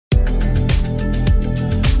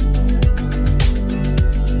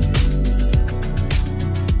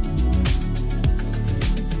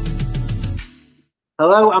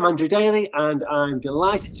Hello, I'm Andrew Daley, and I'm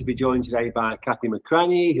delighted to be joined today by Kathy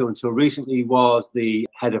Makranyi, who until recently was the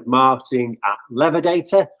head of marketing at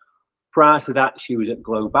LevaData. Prior to that, she was at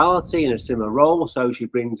Globality in a similar role, so she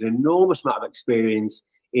brings an enormous amount of experience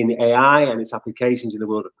in AI and its applications in the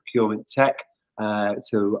world of procurement tech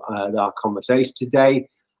to our conversation today.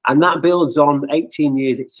 And that builds on 18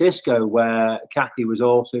 years at Cisco, where Kathy was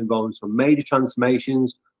also involved in some major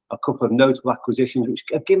transformations, a couple of notable acquisitions, which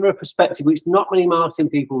have given her a perspective which not many marketing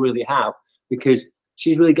people really have, because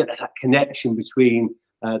she's really got that connection between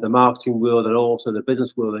the marketing world and also the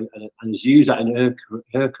business world, and has used that in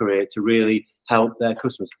her career to really help their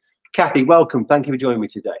customers. Kathy, welcome. Thank you for joining me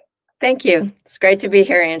today. Thank you. It's great to be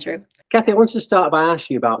here, Andrew. Kathy, I wanted to start by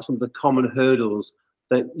asking you about some of the common hurdles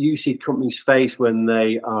that you see companies face when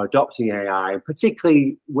they are adopting AI, and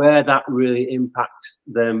particularly where that really impacts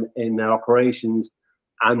them in their operations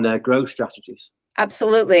and their growth strategies.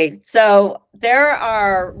 Absolutely. So there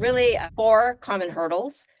are really 4 common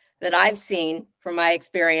hurdles that I've seen from my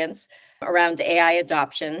experience around AI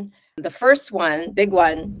adoption. The first one, big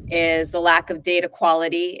one, is the lack of data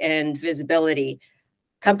quality and visibility.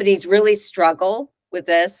 Companies really struggle with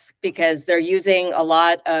this because they're using a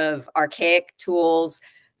lot of archaic tools,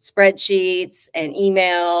 spreadsheets and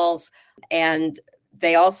emails, and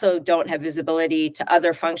they also don't have visibility to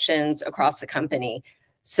other functions across the company.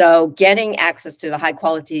 So getting access to the high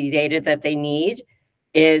quality data that they need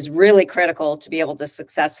is really critical to be able to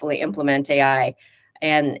successfully implement AI.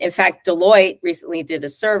 And in fact, Deloitte recently did a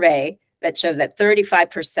survey that showed that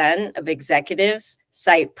 35% of executives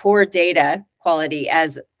cite poor data quality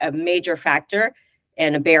as a major factor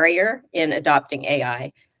and a barrier in adopting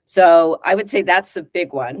AI. So I would say that's a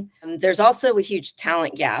big one. There's also a huge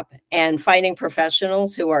talent gap, and finding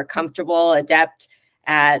professionals who are comfortable, adept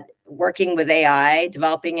at working with AI,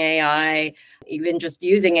 developing AI, even just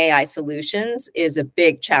using AI solutions is a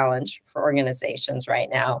big challenge for organizations right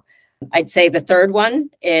now. I'd say the third one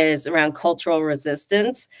is around cultural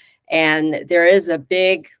resistance. And there is a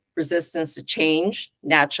big resistance to change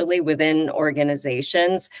naturally within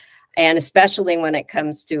organizations, and especially when it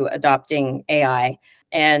comes to adopting AI.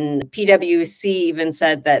 And PwC even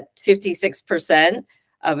said that 56%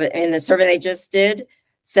 of it in the survey they just did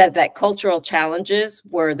said that cultural challenges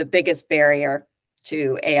were the biggest barrier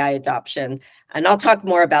to AI adoption. And I'll talk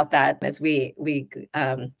more about that as we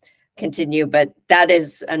continue, but that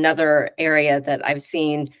is another area that I've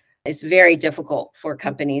seen is very difficult for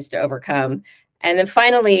companies to overcome. And then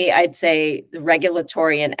finally, I'd say the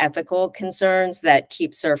regulatory and ethical concerns that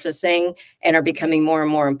keep surfacing and are becoming more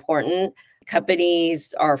and more important.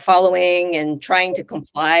 Companies are following and trying to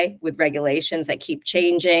comply with regulations that keep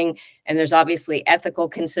changing. And there's obviously ethical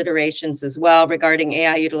considerations as well regarding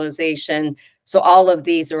AI utilization. So all of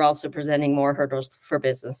these are also presenting more hurdles for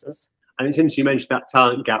businesses. And it's interesting you mentioned that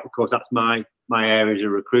talent gap. Of course, that's my area as a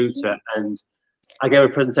recruiter. And I gave a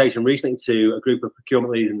presentation recently to a group of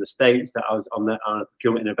procurement leaders in the States that I was on a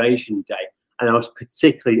procurement innovation day. And I was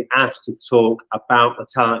particularly asked to talk about the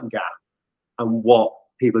talent gap and what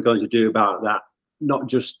people are going to do about that, not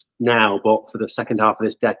just now, but for the second half of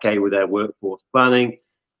this decade with their workforce planning,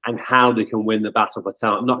 and how they can win the battle for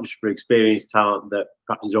talent, not just for experienced talent that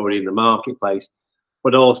perhaps is already in the marketplace,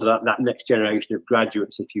 but also that next generation of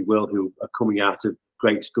graduates, if you will, who are coming out of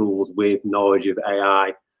great schools with knowledge of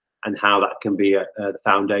AI, and how that can be the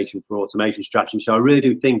foundation for automation strategy. So I really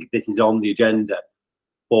do think this is on the agenda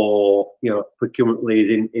for procurement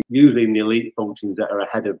leaders usually in the elite functions that are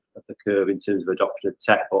ahead of the curve in terms of adoption of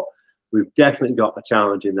tech. But we've definitely got a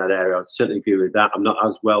challenge in that area. I'd certainly agree with that. I'm not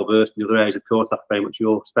as well versed in other areas, of course. That's very much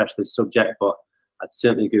your specialist subject, but I'd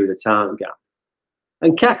certainly agree with the talent gap.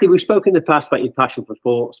 And Kathy, we've spoken in the past about your passion for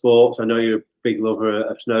sports. I know you're a big lover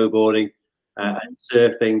of snowboarding and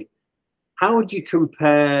surfing. How would you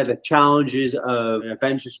compare the challenges of an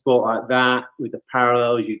adventure sport like that with the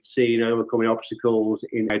parallels you'd see in overcoming obstacles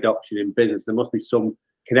in adoption in business? There must be some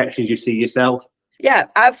connections you see yourself. Yeah,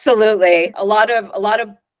 absolutely. A lot of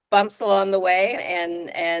bumps along the way,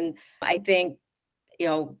 and I think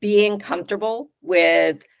being comfortable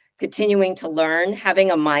with continuing to learn, having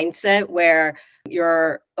a mindset where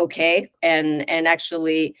you're okay and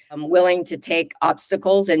actually willing to take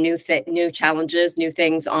obstacles and new challenges, new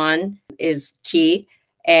things on is key.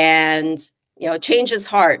 And change is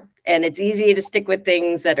hard, and it's easy to stick with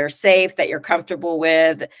things that are safe, that you're comfortable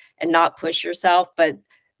with, and not push yourself. But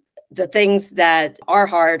the things that are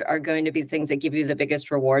hard are going to be things that give you the biggest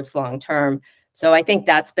rewards long term. So I think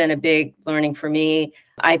that's been a big learning for me.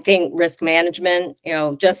 I think risk management,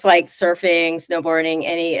 just like surfing, snowboarding,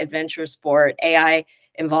 any adventure sport, AI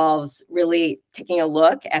involves really taking a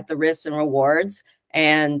look at the risks and rewards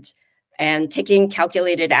and and taking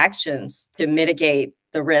calculated actions to mitigate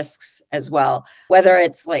the risks as well. Whether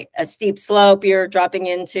it's like a steep slope you're dropping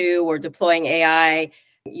into or deploying AI,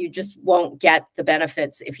 you just won't get the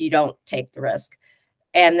benefits if you don't take the risk.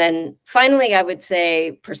 And then finally, I would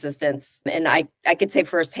say persistence. And I could say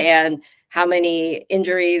firsthand how many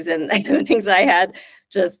injuries and things I had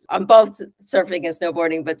just on both surfing and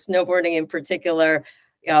snowboarding, but snowboarding in particular.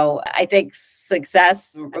 I think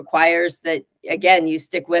success requires that, again, you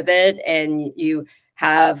stick with it and you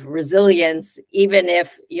have resilience. Even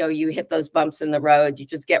if, you hit those bumps in the road, you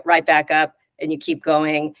just get right back up and you keep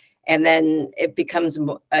going. And then it becomes,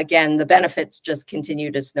 again, the benefits just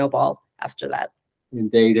continue to snowball after that.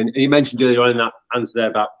 Indeed. And you mentioned earlier on in that answer there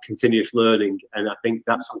about continuous learning. And I think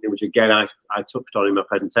that's something which, again, I touched on in my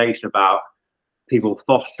presentation about people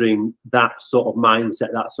fostering that sort of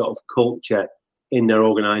mindset, that sort of culture in their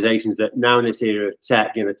organizations, that now in this era of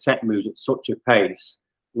tech, tech moves at such a pace,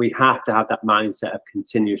 we have to have that mindset of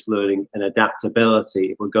continuous learning and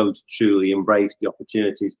adaptability if we're going to truly embrace the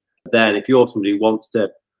opportunities. Then if you're somebody who wants to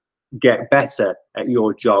get better at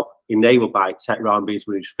your job enabled by tech rather than being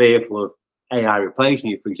somebody who's fearful of AI replacing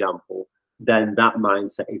you, for example, then that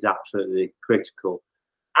mindset is absolutely critical.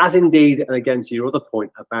 As indeed, and again, to your other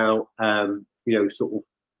point about, sort of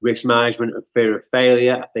risk management and fear of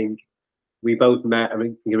failure, I think we both met,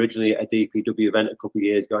 originally at a DPW event a couple of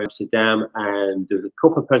years ago in Amsterdam, and there was a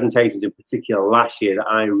couple of presentations in particular last year that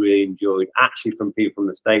I really enjoyed, actually from people from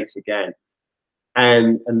the States again.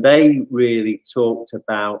 And they really talked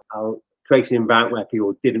about how creating an environment where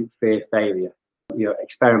people didn't fear failure,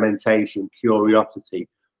 experimentation, curiosity,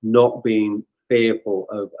 not being fearful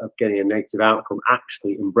of getting a negative outcome,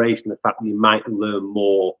 actually embracing the fact that you might learn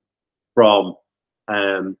more from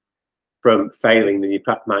failing than you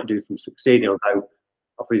perhaps might do from succeeding. Although,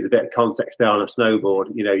 obviously, a bit of context there on a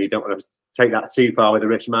snowboard, you don't want to take that too far with the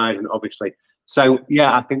risk management, obviously. So,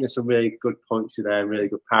 yeah, I think there's some really good points there and really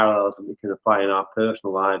good parallels that we can apply in our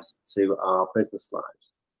personal lives to our business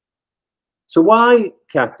lives. So why,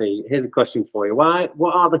 Kathy, here's a question for you.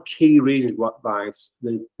 What are the key reasons why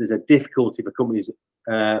there's a difficulty for companies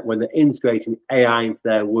when they're integrating AI into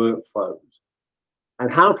their workflows?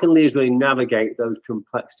 And how can leaders really navigate those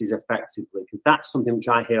complexities effectively? Because that's something which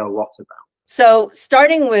I hear a lot about. So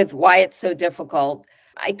starting with why it's so difficult,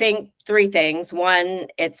 I think three things. One,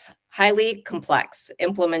 it's highly complex.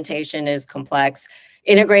 Implementation is complex.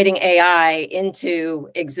 Integrating AI into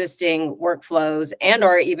existing workflows and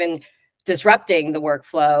or even disrupting the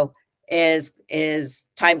workflow is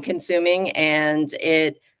time consuming, and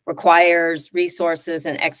it requires resources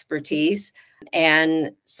and expertise.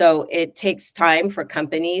 And so it takes time for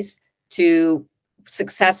companies to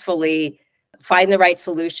successfully find the right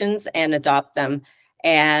solutions and adopt them.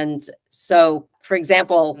 And so, for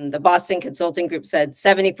example, the Boston Consulting Group said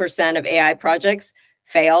 70% of AI projects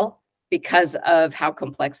fail because of how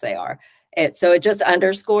complex they are. So it just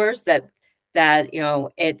underscores that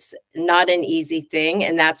it's not an easy thing.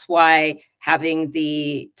 And that's why having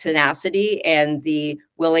the tenacity and the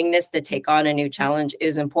willingness to take on a new challenge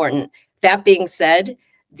is important. That being said,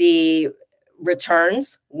 the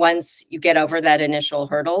returns, once you get over that initial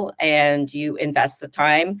hurdle and you invest the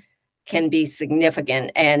time, can be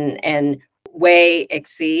significant and way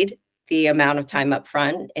exceed the amount of time up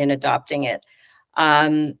front in adopting it.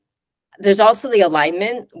 There's also the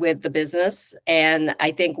alignment with the business. And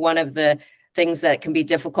I think one of the things that can be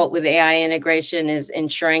difficult with AI integration is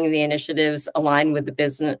ensuring the initiatives align with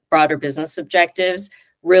the broader business objectives.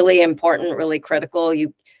 Really important, really critical.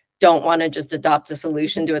 You don't want to just adopt a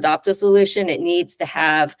solution to adopt a solution. It needs to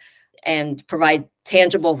have and provide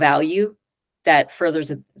tangible value that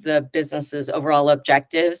furthers the business's overall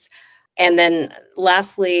objectives. And then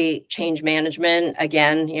lastly, change management.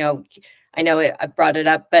 Again, I know I brought it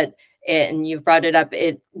up, and you've brought it up,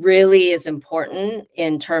 it really is important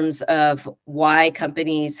in terms of why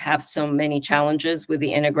companies have so many challenges with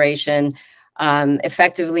the integration.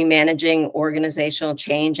 Effectively managing organizational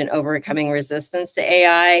change and overcoming resistance to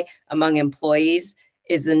AI among employees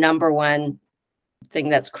is the number one thing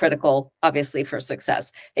that's critical, obviously, for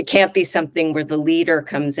success. It can't be something where the leader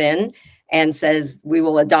comes in and says, we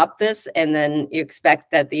will adopt this, and then you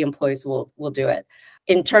expect that the employees will do it.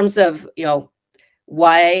 In terms of,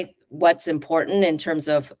 what's important in terms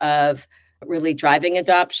of really driving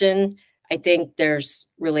adoption, I think there's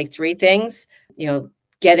really three things.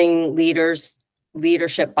 Getting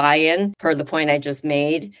leadership buy-in, per the point I just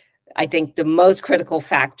made. I think the most critical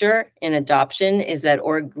factor in adoption is that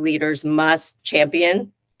org leaders must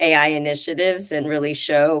champion AI initiatives and really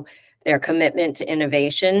show their commitment to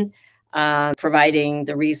innovation, providing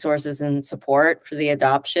the resources and support for the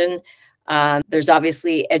adoption. There's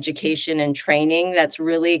obviously education and training that's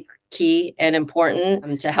really key and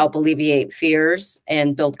important to help alleviate fears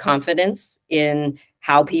and build confidence in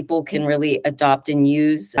how people can really adopt and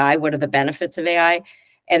use AI. What are the benefits of AI?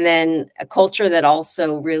 And then a culture that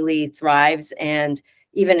also really thrives and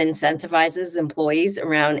even incentivizes employees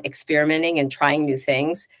around experimenting and trying new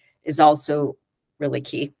things is also really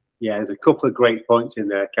key. Yeah, there's a couple of great points in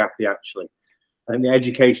there, Kathy, actually. And the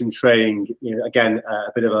education training, again,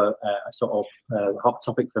 a bit of a sort of hot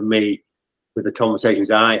topic for me with the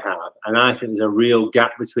conversations I have. And I think there's a real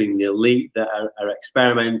gap between the elite that are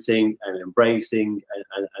experimenting and embracing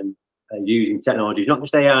and using technologies, not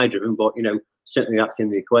just AI driven, but, certainly that's in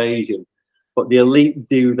the equation. But the elite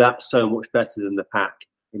do that so much better than the pack,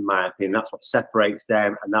 in my opinion. That's what separates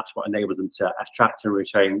them, and that's what enables them to attract and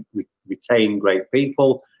retain great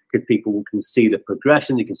people, because people can see the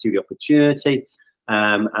progression, they can see the opportunity,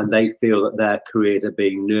 and they feel that their careers are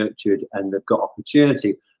being nurtured and they've got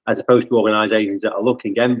opportunity, as opposed to organisations that are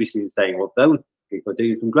looking enviously and saying, well, those people are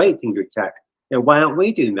doing some great things with tech. Why aren't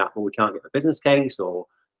we doing that? But we can't get the business case, or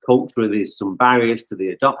culturally there's some barriers to the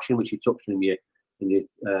adoption, which you touched on in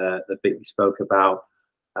the bit you spoke about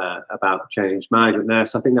change management there.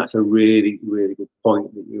 So I think that's a really, really good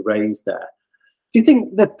point that you raised there. Do you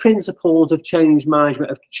think the principles of change management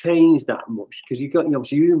have changed that much? Because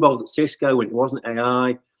obviously you were involved at Cisco when it wasn't AI,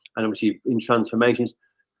 and obviously in transformations.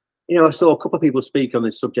 I saw a couple of people speak on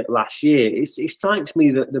this subject last year. It strikes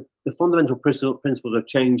me that the fundamental principles of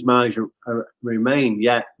change management remain,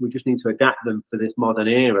 yet we just need to adapt them for this modern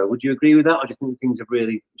era. Would you agree with that, or do you think things have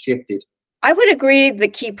really shifted? I would agree the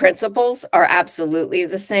key principles are absolutely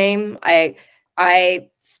the same. I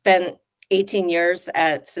spent 18 years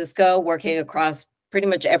at Cisco working across pretty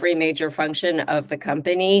much every major function of the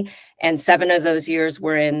company, and 7 of those years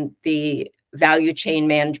were in the value chain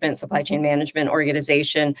management, supply chain management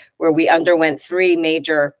organization, where we underwent 3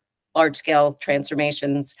 major large-scale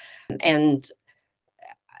transformations. And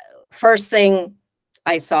first thing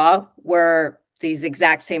I saw were these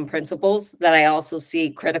exact same principles that I also see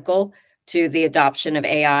critical to the adoption of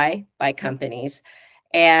AI by companies.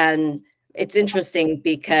 And it's interesting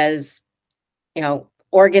because,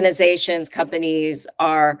 organizations, companies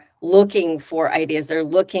are looking for ideas. They're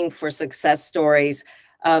looking for success stories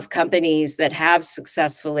of companies that have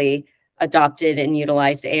successfully adopted and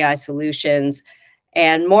utilized AI solutions.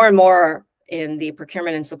 And more in the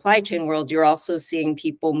procurement and supply chain world, you're also seeing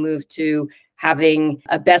people move to having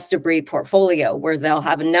a best of breed portfolio where they'll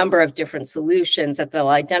have a number of different solutions that they'll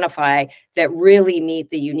identify that really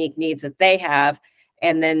meet the unique needs that they have.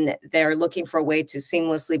 And then they're looking for a way to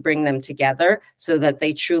seamlessly bring them together so that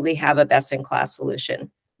they truly have a best in class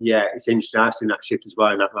solution. Yeah, it's interesting. I've seen that shift as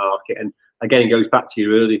well in that market. And again, it goes back to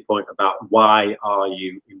your earlier point about why are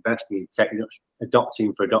you investing in tech, not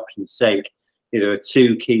adopting for adoption's sake. There are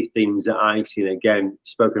 2 key things that I've seen, again,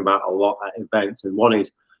 spoken about a lot at events. And one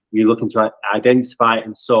is you're looking to identify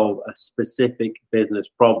and solve a specific business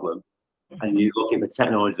problem. And you look at the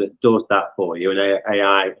technology that does that for you. And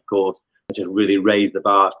AI, of course, just really raise the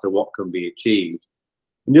bar to what can be achieved.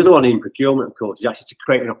 And the other one in procurement, of course, is actually to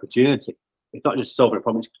create an opportunity. It's not just solving a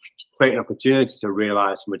problem, it's to create an opportunity to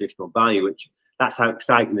realize some additional value, which that's how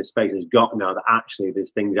exciting this space has got now, that actually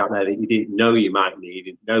there's things out there that you didn't know you might need, you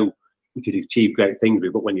didn't know you could achieve great things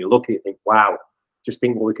with, but when you look at it, you think, wow, just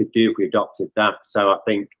think what we could do if we adopted that. So I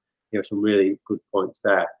think some really good points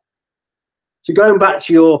there. So going back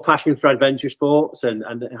to your passion for adventure sports and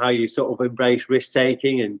how you sort of embrace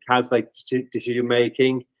risk-taking and calculated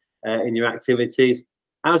decision-making in your activities,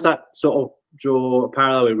 how does that sort of draw a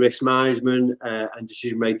parallel with risk management and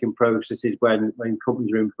decision-making processes when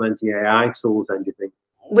companies are implementing AI tools, then, do you think?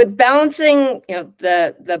 With balancing,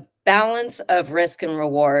 the balance of risk and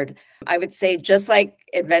reward, I would say just like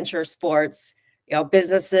adventure sports,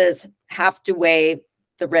 businesses have to weigh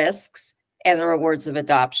the risks and the rewards of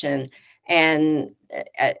adoption. And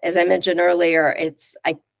as I mentioned earlier,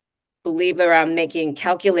 I believe around making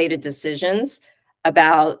calculated decisions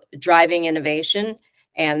about driving innovation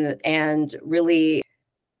and really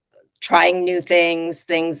trying new things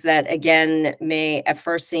that, again, may at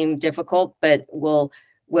first seem difficult, but will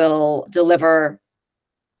deliver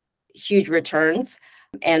huge returns.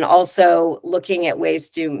 And also looking at ways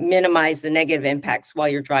to minimize the negative impacts while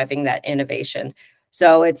you're driving that innovation.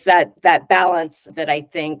 So it's that balance that I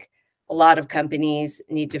think a lot of companies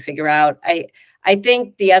need to figure out. I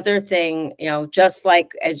think the other thing, just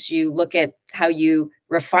like as you look at how you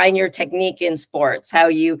refine your technique in sports, how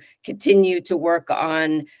you continue to work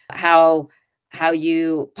on how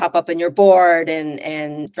you pop up on your board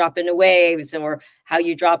and drop into waves, or how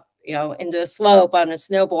you drop into a slope on a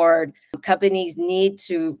snowboard. Companies need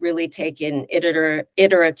to really take an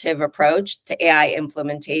iterative approach to AI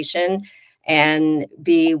implementation and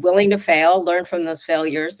be willing to fail, learn from those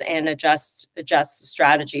failures, and adjust the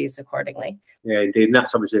strategies accordingly. Yeah, indeed. And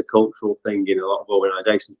that's obviously a cultural thing in a lot of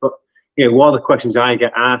organizations. But one of the questions I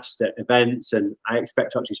get asked at events, and I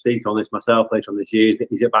expect to actually speak on this myself later on this year,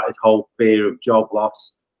 is about this whole fear of job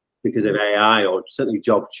loss because of AI, or certainly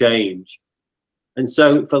job change. And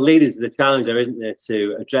so for leaders, there's a challenge there, isn't there,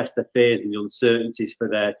 to address the fears and the uncertainties for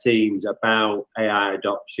their teams about AI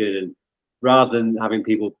adoption. And rather than having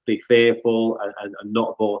people be fearful and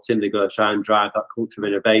not bought in, they've got to try and drive that culture of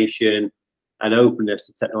innovation and openness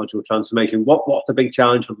to technological transformation. What's the big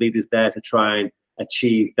challenge for leaders there to try and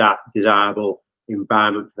achieve that desirable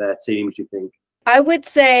environment for their teams, do you think? I would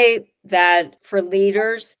say that for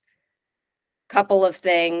leaders, couple of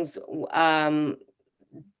things.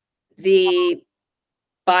 The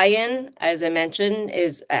buy-in, as I mentioned,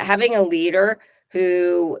 is having a leader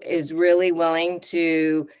who is really willing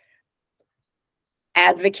to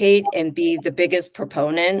advocate and be the biggest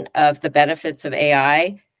proponent of the benefits of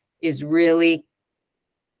AI is really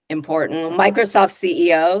important. Microsoft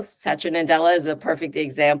CEO Satya Nadella is a perfect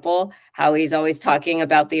example, how he's always talking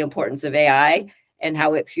about the importance of AI and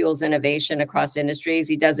how it fuels innovation across industries.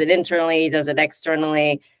 He does it internally, he does it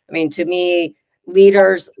externally. I mean, to me,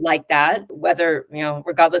 leaders like that, whether,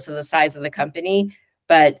 regardless of the size of the company,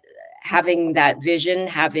 but having that vision,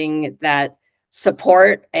 having that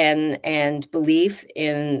support and belief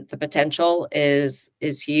in the potential is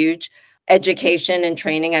huge. Education and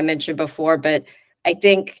training, I mentioned before, but I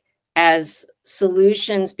think as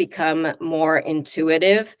solutions become more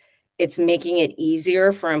intuitive, it's making it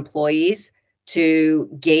easier for employees to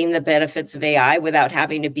gain the benefits of AI without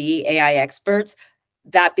having to be AI experts.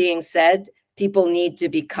 That being said, people need to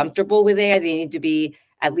be comfortable with AI. They need to be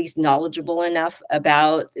at least knowledgeable enough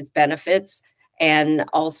about its benefits, and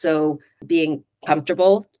also being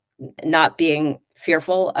comfortable, not being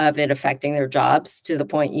fearful of it affecting their jobs, to the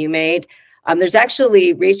point you made. There's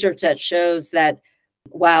actually research that shows that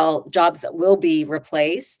while jobs will be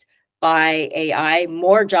replaced by AI,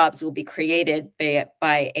 more jobs will be created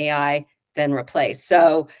by AI than replaced.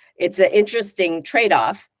 So it's an interesting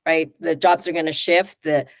trade-off, right? The jobs are going to shift,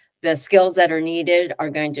 the skills that are needed are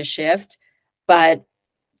going to shift, but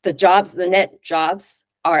the net jobs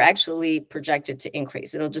are actually projected to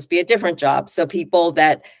increase. It'll just be a different job. So people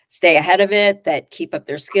that stay ahead of it, that keep up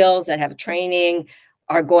their skills, that have training,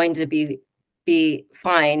 are going to be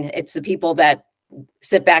fine. It's the people that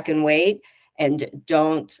sit back and wait and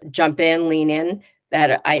don't jump in, lean in,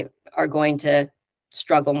 that are going to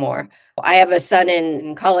struggle more. I have a son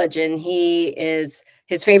in college, and his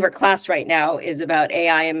favorite class right now is about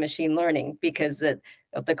AI and machine learning, because the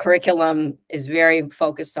curriculum is very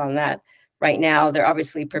focused on that right now. They're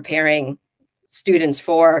obviously preparing students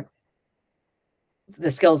for the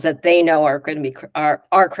skills that they know are going to be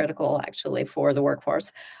are critical, actually, for the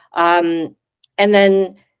workforce. And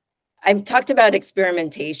then I've talked about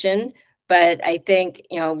experimentation, but I think,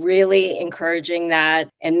 really encouraging that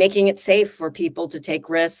and making it safe for people to take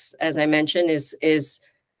risks, as I mentioned, is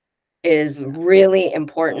really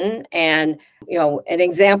important. And, an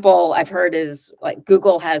example I've heard is, like,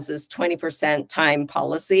 Google has this 20% time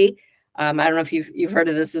policy. I don't know if you've heard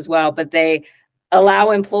of this as well, but they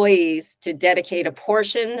allow employees to dedicate a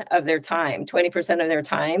portion of their time, 20% of their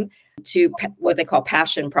time, to what they call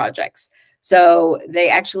passion projects. So they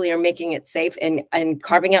actually are making it safe and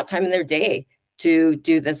carving out time in their day to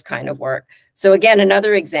do this kind of work. So again,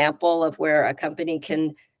 another example of where a company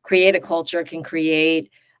can create a culture, can create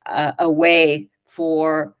a way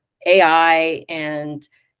for AI and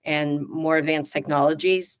more advanced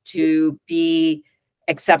technologies to be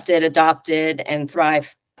accepted, adopted, and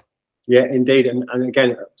thrive. Yeah, indeed. And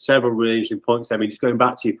again, several really interesting points. I mean, just going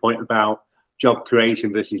back to your point about job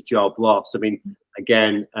creation versus job loss. I mean,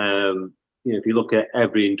 again, if you look at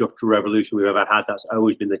every industrial revolution we've ever had, that's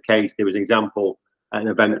always been the case. There was an example at an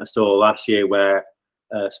event I saw last year where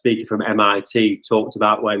a speaker from MIT talked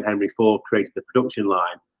about when Henry Ford created the production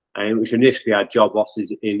line, which initially had job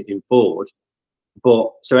losses in Ford.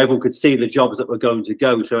 But so everyone could see the jobs that were going to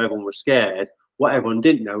go, so everyone was scared. What everyone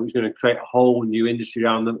didn't know was going to create a whole new industry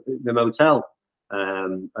around the motel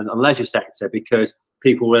and leisure sector, because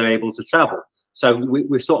people were able to travel. So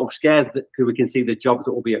we're sort of scared that we can see the jobs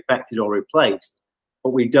that will be affected or replaced,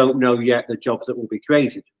 but we don't know yet the jobs that will be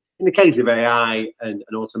created. In the case of AI and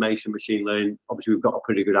automation, machine learning, obviously we've got a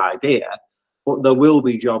pretty good idea, but there will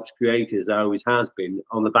be jobs created, as there always has been,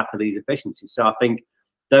 on the back of these efficiencies. So I think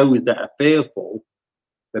those that are fearful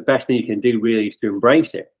the best thing you can do really is to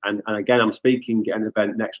embrace it. And again, I'm speaking at an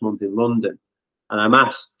event next month in London, and I'm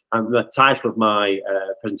asked, and the title of my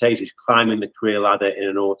presentation is Climbing the Career Ladder in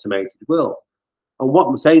an Automated World. And what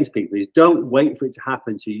I'm saying to people is, don't wait for it to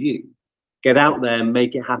happen to you. Get out there and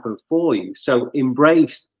make it happen for you. So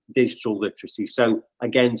embrace digital literacy. So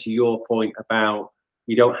again, to your point about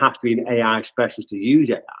you don't have to be an AI specialist to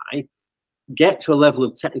use AI. Get to a level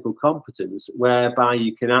of technical competence whereby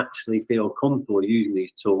you can actually feel comfortable using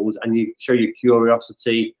these tools, and you show your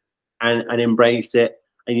curiosity and embrace it.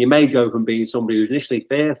 And you may go from being somebody who's initially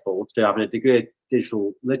fearful to having a degree of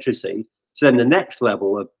digital literacy to then the next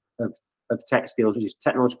level of tech skills, which is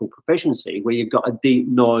technological proficiency, where you've got a deep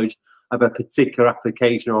knowledge of a particular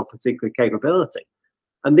application or a particular capability.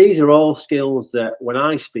 And these are all skills that, when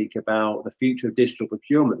I speak about the future of digital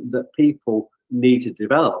procurement, that people need to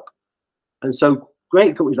develop. And so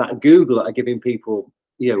great companies like Google that are giving people,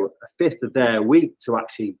 a fifth of their week to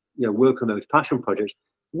actually, work on those passion projects.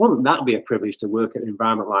 Wouldn't that be a privilege to work in an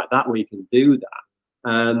environment like that where you can do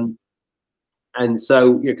that? And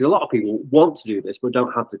so, because a lot of people want to do this but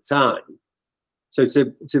don't have the time. So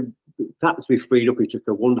to be freed up is just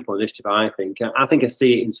a wonderful initiative, I think. I think I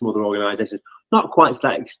see it in some other organisations, not quite to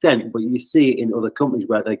that extent, but you see it in other companies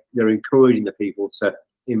where they're encouraging the people to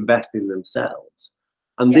invest in themselves.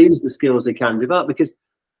 And these are the skills they can develop, because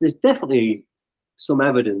there's definitely some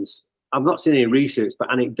evidence, I've not seen any research, but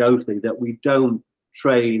anecdotally, that we don't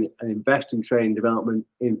train and invest in training development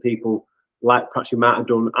in people like perhaps we might have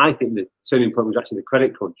done. I think the turning point was actually the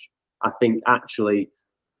credit crunch. I think actually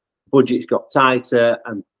budgets got tighter,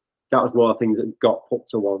 and that was one of the things that got put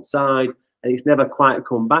to one side, and it's never quite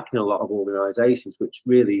come back in a lot of organisations, which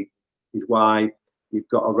really is why you've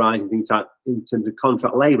got a rise in things like in terms of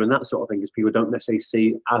contract labour and that sort of thing, because people don't necessarily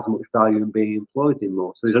see as much value in being employed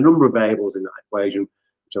anymore. So there's a number of variables in that equation,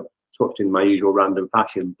 which I've touched in my usual random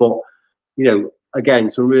fashion. But again,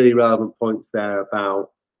 some really relevant points there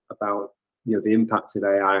about the impact of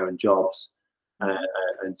AI on jobs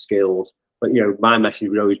and skills. But my message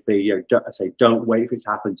would always be, don't wait for it to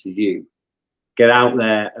happen to you. Get out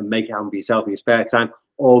there and make it happen for yourself in your spare time,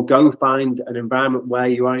 or go find an environment where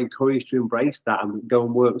you are encouraged to embrace that and go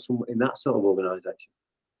and work in that sort of organisation.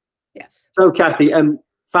 Yes. So, Kathy,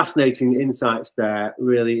 fascinating insights there.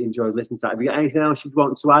 Really enjoyed listening to that. Have you got anything else you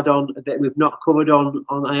want to add on that we've not covered on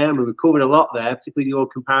IAM? We've covered a lot there, particularly your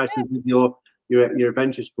comparisons with your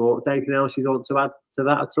adventure sports. Anything else you want to add to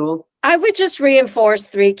that at all? I would just reinforce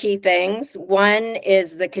 3 key things. One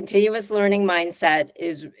is the continuous learning mindset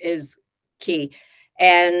is key.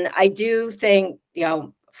 And I do think,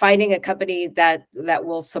 finding a company that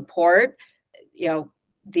will support,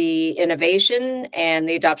 the innovation and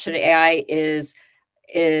the adoption of AI is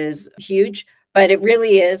huge. But it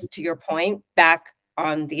really is, to your point, back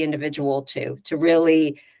on the individual to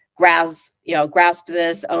really grasp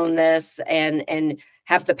this, own this, and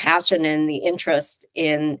have the passion and the interest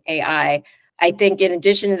in AI. I think in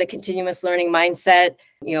addition to the continuous learning mindset,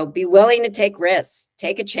 be willing to take risks,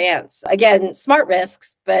 take a chance. Again, smart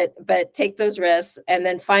risks, but take those risks. And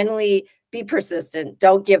then finally, be persistent.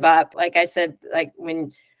 Don't give up. Like I said, like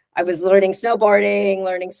when I was learning snowboarding,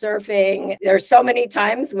 learning surfing, there's so many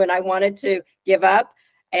times when I wanted to give up,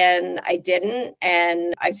 and I didn't,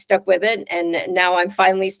 and I stuck with it. And now I'm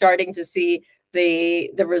finally starting to see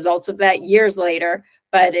the results of that years later,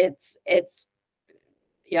 but it's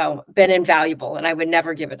been invaluable, and I would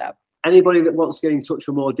never give it up. Anybody that wants to get in touch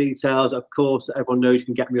for more details, of course, everyone knows you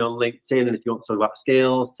can get me on LinkedIn. And if you want to talk about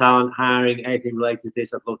skills, talent, hiring, anything related to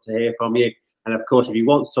this, I'd love to hear from you. And of course, if you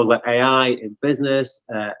want to talk about AI in business,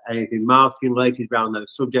 anything marketing related around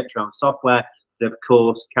those subjects, around software, then of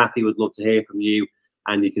course, Kathy would love to hear from you.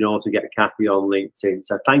 And you can also get Kathy on LinkedIn.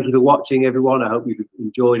 So thank you for watching, everyone. I hope you've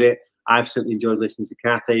enjoyed it. I've certainly enjoyed listening to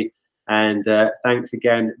Kathy. And thanks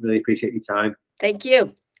again. Really appreciate your time. Thank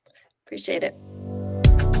you. Appreciate it.